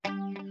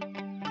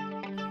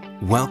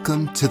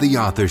Welcome to The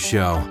Author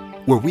Show,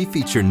 where we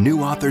feature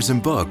new authors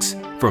and books,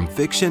 from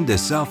fiction to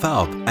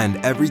self-help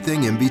and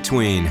everything in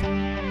between.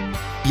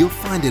 You'll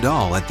find it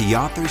all at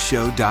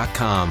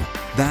theauthorshow.com.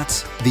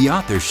 That's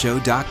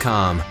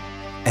theauthorshow.com.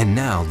 And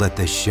now let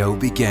the show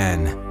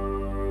begin.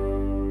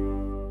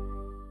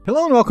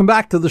 Hello and welcome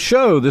back to the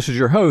show. This is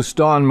your host,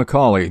 Don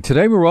McCauley.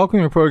 Today we're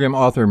welcoming program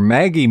author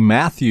Maggie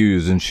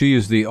Matthews, and she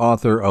is the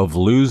author of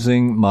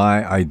Losing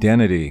My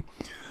Identity.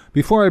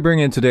 Before I bring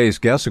in today's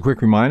guest, a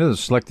quick reminder that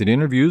selected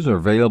interviews are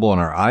available on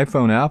our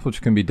iPhone app, which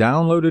can be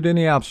downloaded in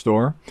the App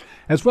Store,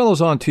 as well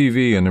as on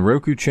TV and the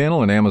Roku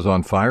channel and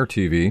Amazon Fire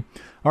TV.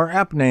 Our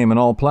app name on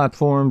all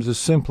platforms is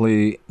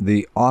simply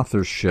The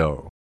Author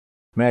Show.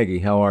 Maggie,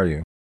 how are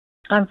you?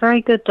 I'm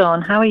very good,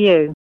 Don. How are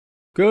you?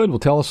 Good. Well,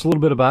 tell us a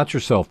little bit about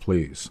yourself,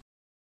 please.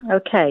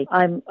 Okay.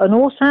 I'm an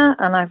author,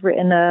 and I've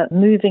written a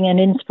moving and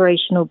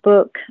inspirational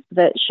book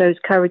that shows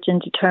courage and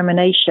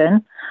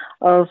determination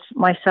of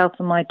myself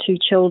and my two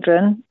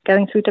children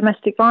going through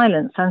domestic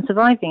violence and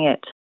surviving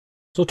it.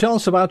 So tell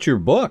us about your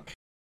book.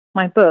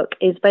 My book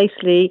is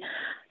basically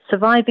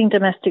surviving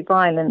domestic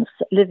violence,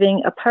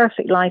 living a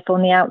perfect life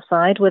on the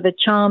outside with a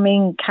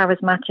charming,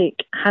 charismatic,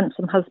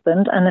 handsome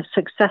husband and a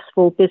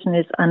successful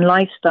business and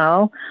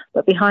lifestyle.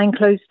 But behind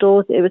closed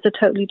doors, it was a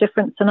totally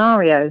different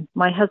scenario.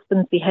 My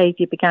husband's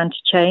behaviour began to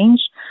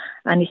change,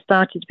 and he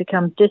started to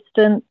become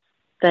distant,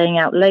 staying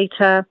out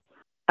later,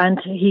 and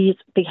his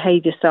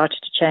behaviour started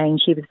to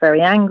change. He was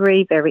very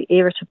angry, very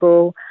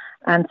irritable,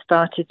 and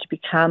started to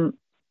become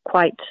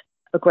quite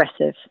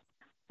aggressive.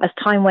 As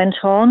time went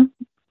on,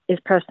 his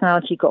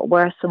personality got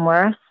worse and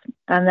worse.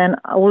 And then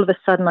all of a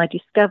sudden I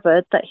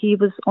discovered that he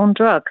was on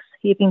drugs.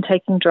 He had been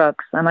taking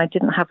drugs, and I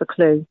didn't have a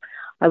clue.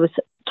 I was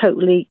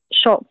totally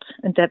shocked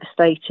and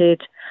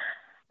devastated.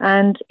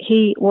 And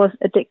he was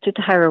addicted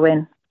to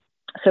heroin.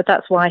 So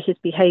that's why his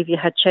behavior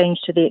had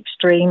changed to the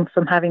extreme,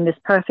 from having this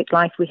perfect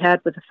life we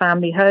had with a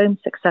family home,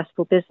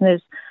 successful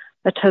business,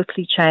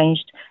 totally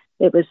changed.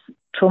 It was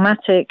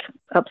traumatic,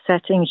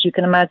 upsetting, as you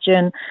can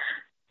imagine.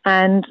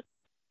 And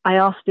I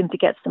asked him to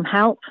get some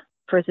help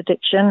for his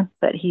addiction,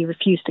 but he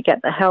refused to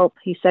get the help.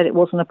 He said it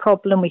wasn't a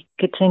problem. We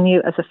could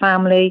continue as a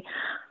family.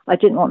 I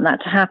didn't want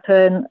that to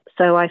happen,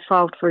 so I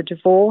filed for a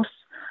divorce.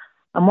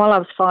 And while I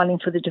was filing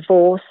for the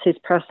divorce, his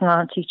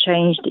personality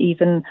changed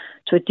even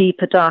to a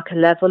deeper, darker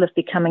level of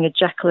becoming a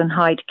Jekyll and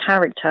Hyde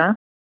character.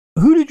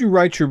 Who did you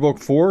write your book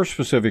for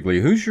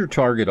specifically? Who's your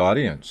target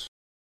audience?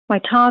 My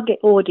target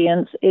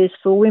audience is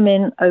for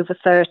women over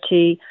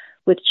 30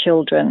 with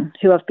children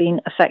who have been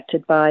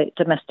affected by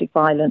domestic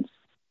violence,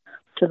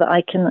 so that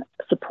I can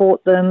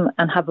support them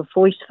and have a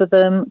voice for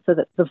them, so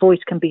that the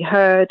voice can be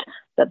heard,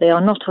 that they are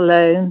not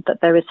alone,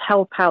 that there is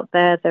help out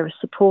there is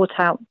support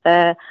out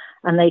there,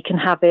 and they can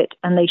have it,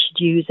 and they should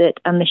use it,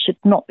 and they should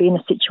not be in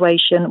a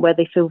situation where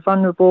they feel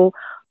vulnerable,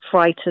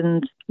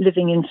 frightened,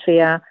 living in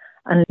fear,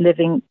 and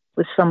living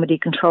with somebody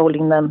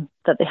controlling them,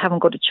 that they haven't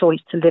got a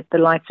choice to live the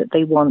life that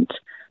they want.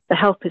 The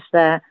help is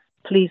there.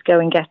 Please go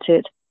and get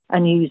it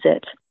and use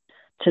it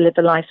to live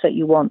the life that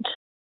you want.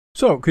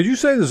 So, could you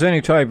say there's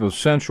any type of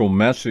central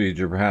message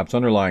or perhaps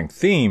underlying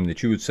theme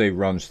that you would say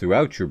runs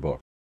throughout your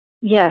book?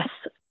 Yes.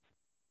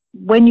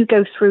 When you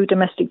go through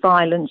domestic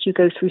violence, you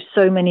go through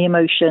so many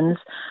emotions,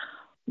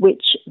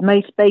 which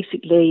most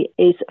basically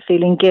is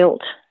feeling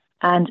guilt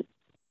and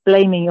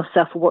blaming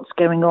yourself for what's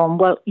going on.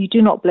 Well, you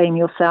do not blame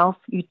yourself.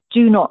 You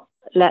do not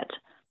let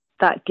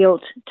that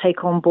guilt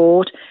take on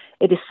board.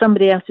 It is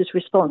somebody else's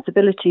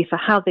responsibility for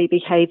how they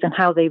behave and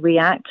how they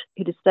react.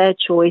 It is their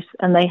choice,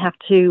 and they have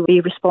to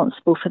be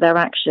responsible for their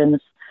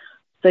actions.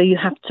 So you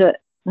have to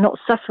not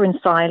suffer in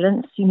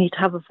silence. You need to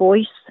have a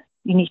voice.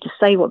 You need to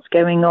say what's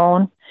going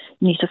on.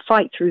 You need to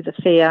fight through the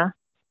fear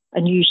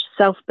and use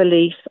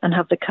self-belief and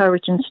have the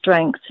courage and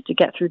strength to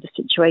get through the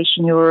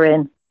situation you're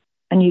in.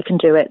 And you can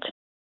do it.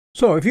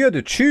 So if you had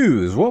to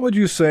choose, what would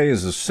you say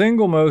is the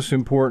single most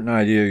important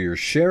idea you're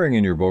sharing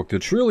in your book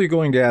that's really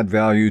going to add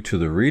value to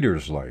the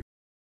reader's life?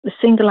 The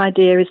single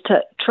idea is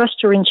to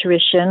trust your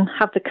intuition,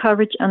 have the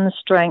courage and the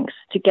strength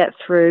to get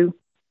through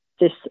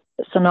this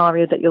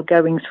scenario that you're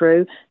going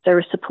through. There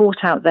is support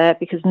out there,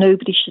 because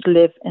nobody should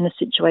live in a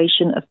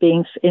situation of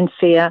being in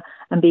fear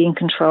and being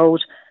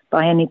controlled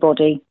by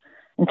anybody.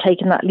 And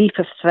taking that leap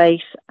of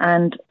faith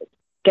and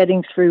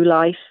getting through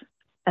life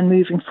and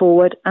moving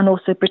forward, and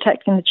also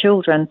protecting the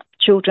children.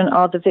 Children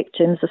are the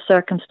victims of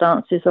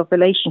circumstances of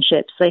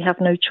relationships. They have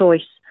no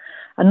choice.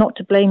 And not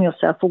to blame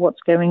yourself for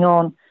what's going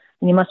on.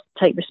 And you must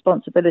take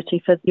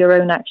responsibility for your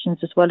own actions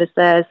as well as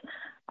theirs,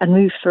 and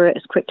move through it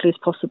as quickly as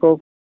possible.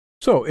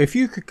 So if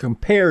you could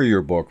compare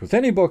your book with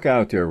any book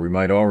out there we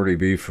might already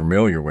be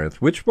familiar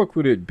with, which book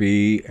would it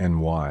be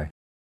and why?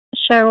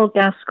 Cheryl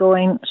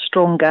Gascoigne,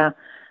 Stronger,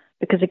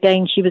 because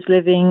again, she was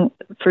living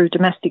through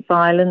domestic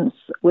violence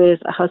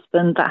with a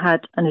husband that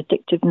had an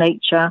addictive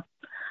nature.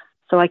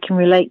 So I can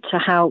relate to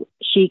how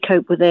she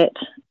coped with it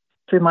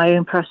through my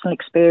own personal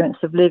experience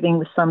of living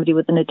with somebody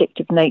with an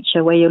addictive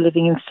nature, where you're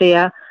living in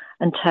fear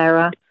and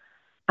terror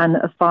and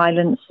of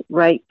violence,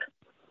 rape,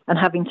 and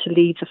having to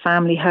leave the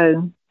family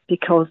home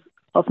because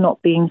of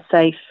not being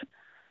safe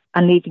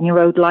and leaving your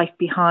old life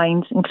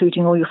behind,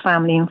 including all your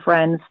family and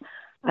friends,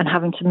 and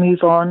having to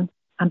move on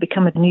and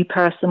become a new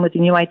person with a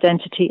new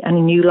identity and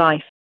a new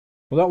life.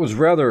 Well, that was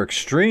rather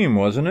extreme,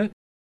 wasn't it?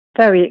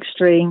 Very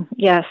extreme,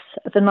 yes.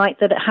 The night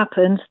that it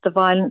happened, the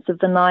violence of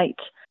the night,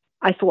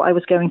 I thought I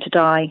was going to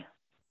die.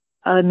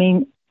 I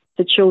mean,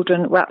 the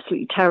children were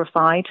absolutely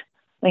terrified.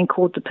 They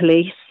called the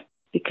police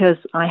because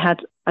I had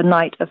a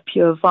night of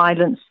pure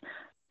violence,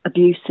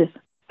 abusive,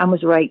 and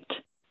was raped.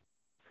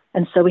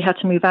 And so we had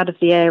to move out of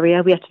the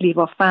area. We had to leave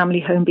our family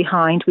home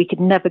behind. We could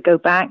never go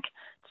back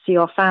to see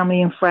our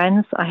family and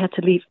friends. I had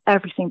to leave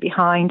everything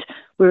behind.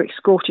 We were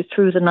escorted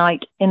through the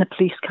night in a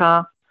police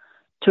car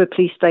to a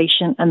police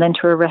station and then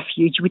to a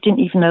refuge. We didn't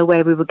even know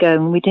where we were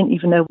going. We didn't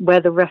even know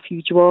where the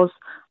refuge was.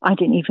 I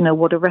didn't even know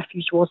what a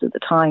refuge was at the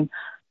time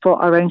for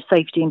our own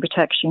safety and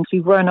protection. We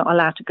were not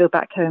allowed to go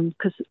back home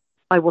because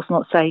I was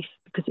not safe,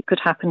 because it could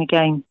happen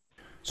again.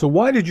 So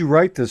why did you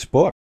write this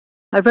book?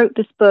 I wrote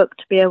this book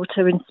to be able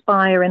to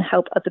inspire and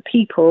help other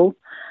people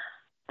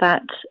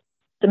that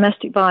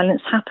domestic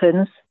violence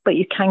happens, but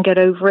you can get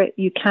over it,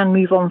 you can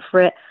move on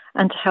for it,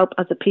 and to help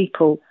other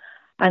people.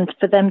 And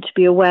for them to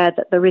be aware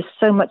that there is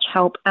so much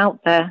help out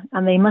there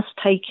and they must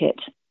take it.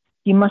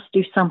 You must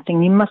do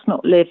something. You must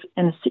not live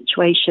in a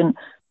situation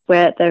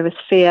where there is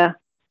fear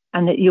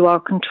and that you are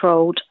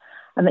controlled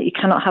and that you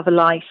cannot have a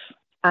life,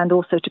 and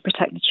also to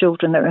protect the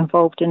children that are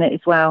involved in it as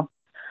well.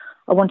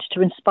 I wanted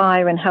to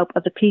inspire and help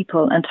other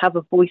people and to have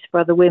a voice for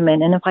other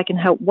women. And if I can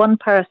help one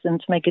person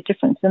to make a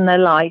difference in their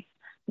life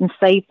and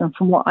save them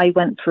from what I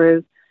went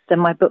through, then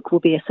my book will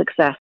be a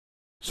success.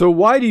 So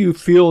why do you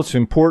feel it's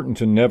important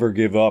to never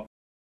give up?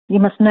 You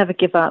must never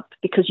give up,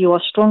 because you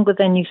are stronger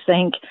than you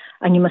think,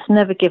 and you must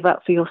never give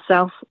up for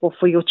yourself or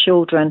for your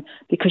children,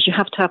 because you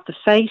have to have the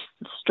faith,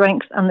 the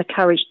strength and the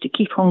courage to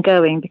keep on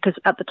going, because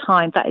at the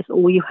time that is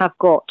all you have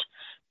got.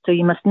 So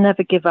you must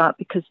never give up,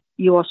 because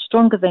you are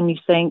stronger than you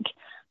think,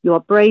 you are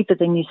braver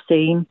than you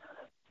seem,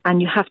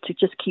 and you have to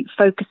just keep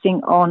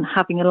focusing on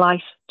having a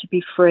life to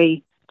be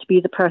free, to be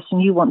the person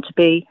you want to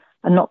be,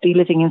 and not be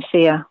living in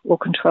fear or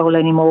control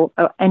anymore,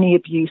 or any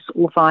abuse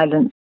or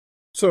violence.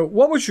 So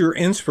what was your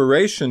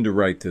inspiration to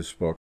write this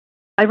book?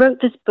 I wrote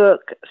this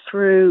book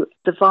through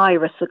the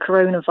virus, the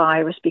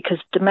coronavirus, because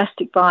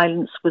domestic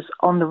violence was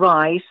on the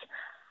rise,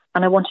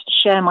 and I wanted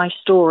to share my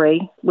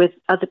story with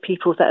other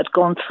people that had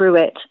gone through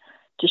it,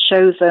 to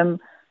show them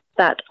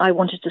that I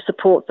wanted to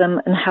support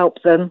them and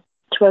help them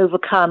to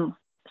overcome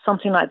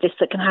something like this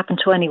that can happen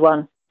to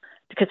anyone.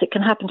 Because it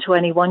can happen to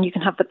anyone. You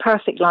can have the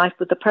perfect life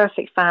with the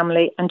perfect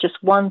family, and just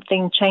one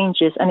thing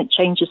changes and it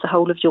changes the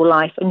whole of your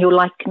life, and your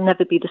life can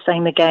never be the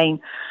same again.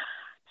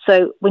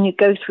 So when you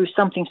go through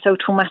something so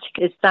traumatic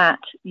as that,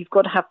 you've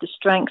got to have the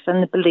strength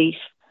and the belief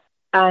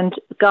and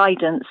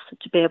guidance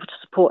to be able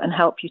to support and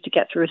help you to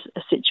get through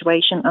a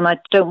situation. And I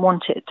don't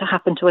want it to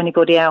happen to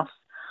anybody else.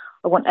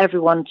 I want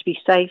everyone to be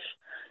safe,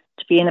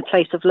 to be in a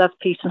place of love,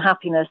 peace and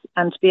happiness,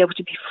 and to be able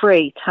to be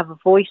free, to have a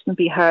voice and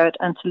be heard,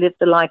 and to live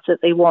the life that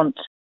they want.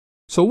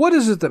 So what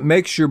is it that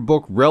makes your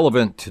book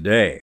relevant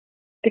today?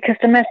 Because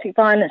domestic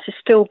violence is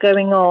still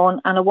going on,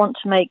 and I want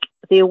to make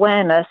the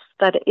awareness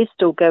that it is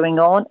still going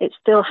on, it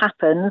still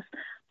happens,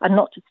 and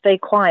not to stay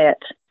quiet,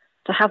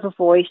 to have a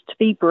voice, to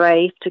be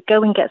brave, to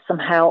go and get some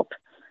help,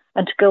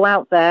 and to go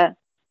out there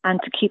and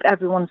to keep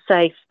everyone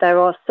safe. There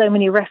are so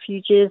many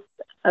refuges,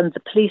 and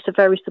the police are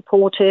very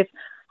supportive,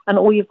 and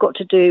all you've got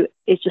to do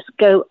is just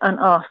go and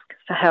ask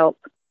for help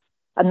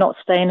and not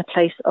stay in a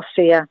place of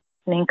fear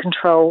and in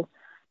control,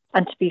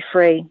 and to be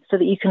free so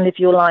that you can live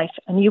your life,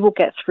 and you will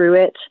get through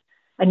it,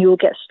 and you will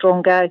get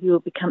stronger. You will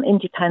become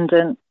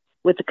independent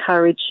with the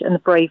courage and the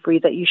bravery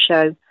that you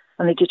show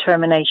and the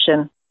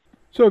determination.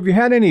 So have you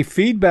had any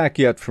feedback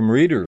yet from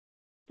readers?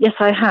 Yes,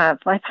 I have.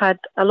 I've had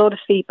a lot of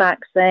feedback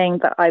saying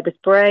that I was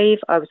brave,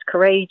 I was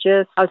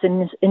courageous, I was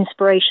an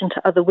inspiration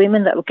to other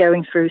women that were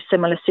going through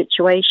similar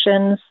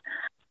situations,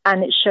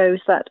 and it shows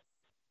that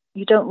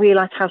you don't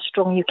realize how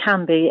strong you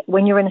can be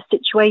when you're in a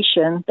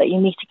situation that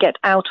you need to get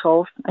out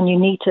of, and you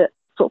need to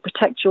sort of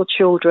protect your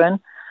children,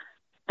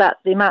 that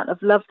the amount of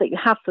love that you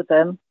have for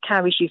them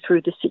carries you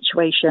through the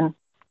situation.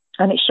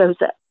 And it shows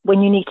that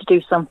when you need to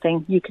do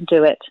something, you can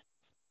do it.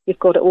 You've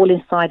got it all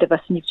inside of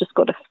us, and you've just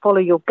got to follow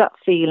your gut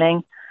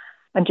feeling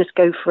and just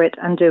go for it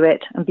and do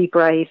it and be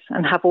brave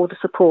and have all the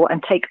support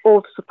and take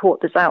all the support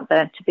that's out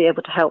there to be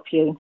able to help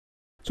you.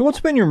 So what's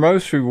been your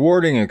most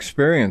rewarding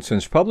experience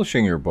since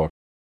publishing your book?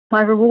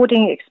 My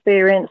rewarding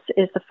experience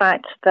is the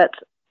fact that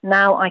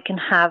now I can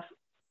have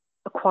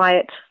a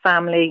quiet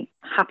family,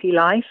 happy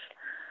life,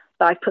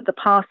 that I've put the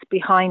past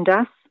behind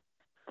us,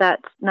 that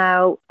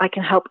now I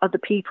can help other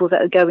people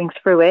that are going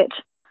through it.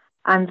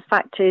 And the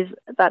fact is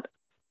that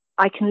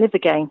I can live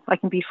again. I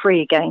can be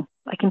free again.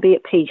 I can be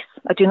at peace.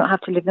 I do not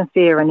have to live in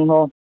fear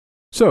anymore.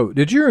 So,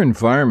 did your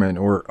environment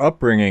or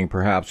upbringing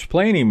perhaps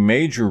play any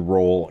major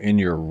role in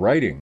your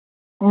writing?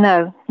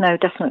 No,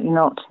 definitely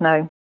not,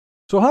 no.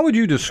 So how would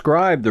you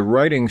describe the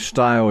writing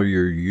style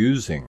you're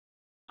using?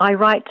 I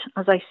write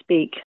as I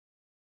speak.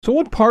 So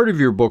what part of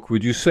your book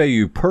would you say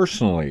you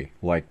personally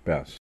like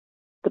best?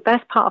 The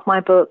best part of my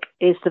book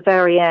is the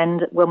very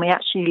end, when we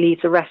actually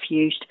leave the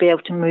refuge to be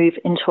able to move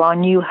into our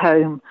new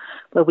home,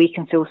 where we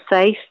can feel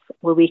safe,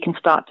 where we can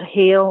start to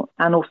heal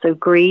and also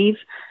grieve,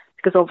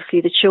 because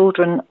obviously the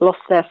children lost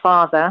their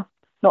father,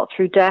 not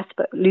through death,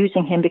 but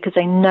losing him because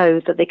they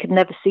know that they could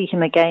never see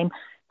him again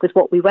with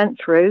what we went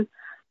through,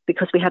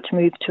 because we had to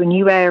move to a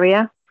new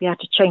area, we had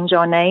to change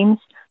our names,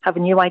 have a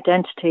new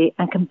identity,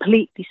 and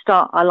completely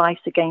start our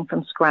lives again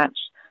from scratch.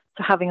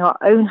 So having our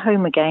own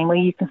home again, where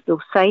you can feel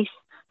safe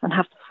and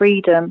have the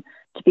freedom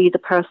to be the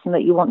person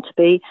that you want to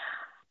be,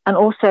 and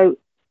also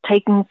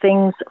taking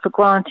things for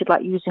granted,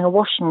 like using a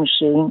washing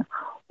machine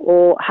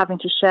or having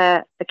to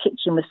share a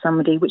kitchen with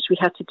somebody, which we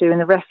had to do in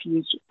the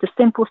refuge. The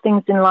simple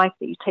things in life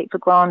that you take for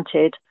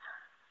granted,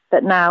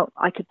 that now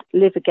I could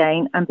live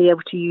again and be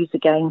able to use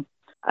again.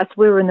 As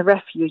we were in the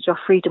refuge, our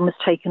freedom was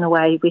taken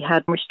away. We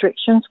had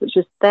restrictions, which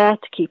was there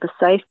to keep us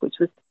safe, which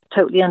was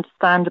totally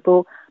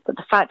understandable. But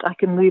the fact I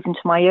can move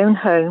into my own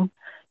home,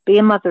 be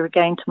a mother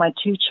again to my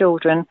 2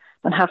 children,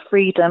 and have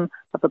freedom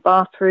of a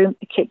bathroom,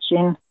 a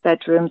kitchen,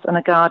 bedrooms, and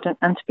a garden,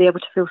 and to be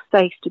able to feel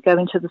safe to go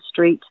into the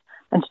street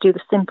and to do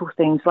the simple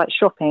things like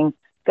shopping,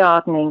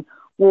 gardening,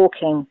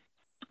 walking,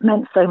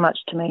 meant so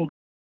much to me.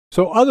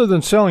 So other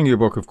than selling your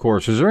book, of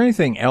course, is there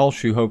anything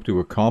else you hope to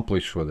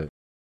accomplish with it?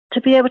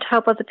 To be able to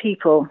help other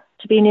people,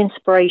 to be an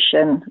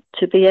inspiration,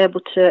 to be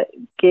able to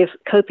give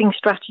coping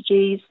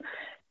strategies,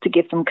 to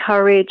give them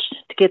courage,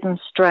 to give them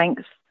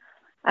strength,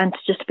 and to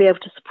just be able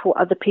to support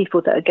other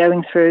people that are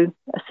going through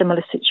a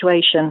similar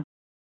situation.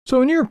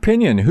 So in your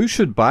opinion, who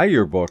should buy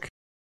your book?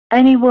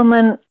 Any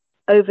woman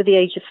over the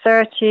age of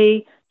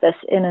 30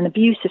 that's in an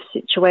abusive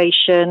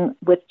situation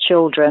with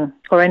children,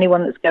 or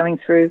anyone that's going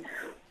through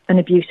an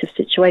abusive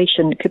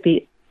situation. It could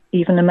be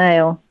even a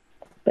male.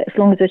 But as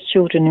long as there's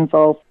children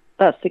involved,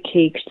 that's the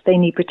key, because they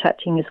need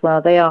protecting as well.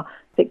 They are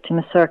victim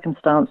of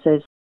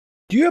circumstances.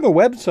 Do you have a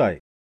website?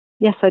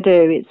 Yes, I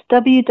do. It's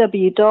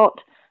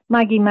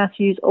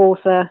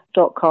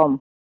www.maggiematthewsauthor.com.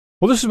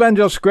 Well, this has been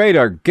just great.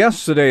 Our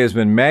guest today has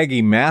been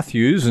Maggie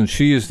Matthews, and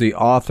she is the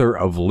author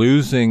of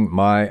Losing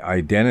My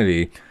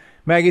Identity.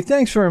 Maggie,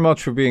 thanks very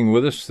much for being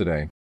with us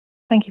today.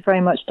 Thank you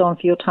very much, Don,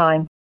 for your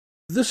time.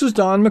 This is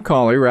Don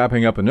McCauley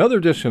wrapping up another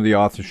edition of The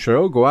Author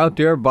Show. Go out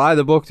there, buy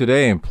the book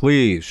today, and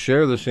please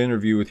share this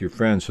interview with your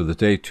friends so that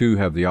they too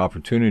have the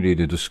opportunity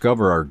to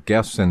discover our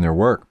guests and their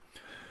work.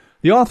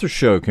 The Author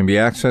Show can be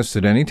accessed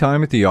at any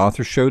time at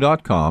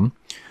theauthorshow.com.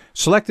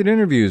 Selected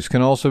interviews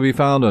can also be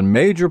found on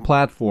major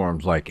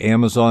platforms like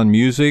Amazon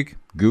Music,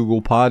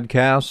 Google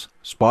Podcasts,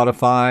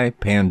 Spotify,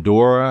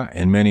 Pandora,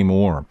 and many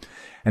more.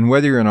 And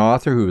whether you're an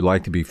author who would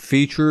like to be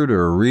featured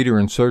or a reader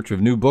in search of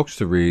new books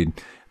to read,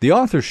 The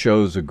Author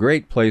Show is a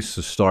great place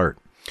to start.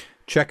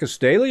 Check us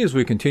daily as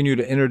we continue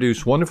to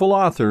introduce wonderful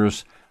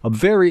authors of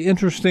very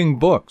interesting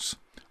books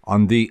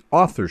on The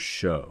Author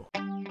Show.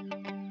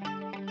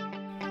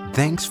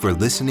 Thanks for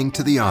listening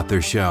to The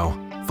Author Show.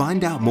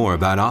 Find out more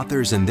about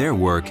authors and their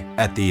work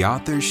at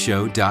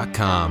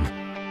theauthorshow.com.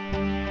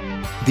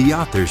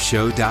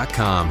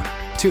 Theauthorshow.com.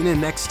 Tune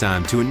in next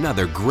time to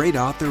another great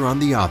author on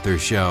The Author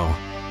Show.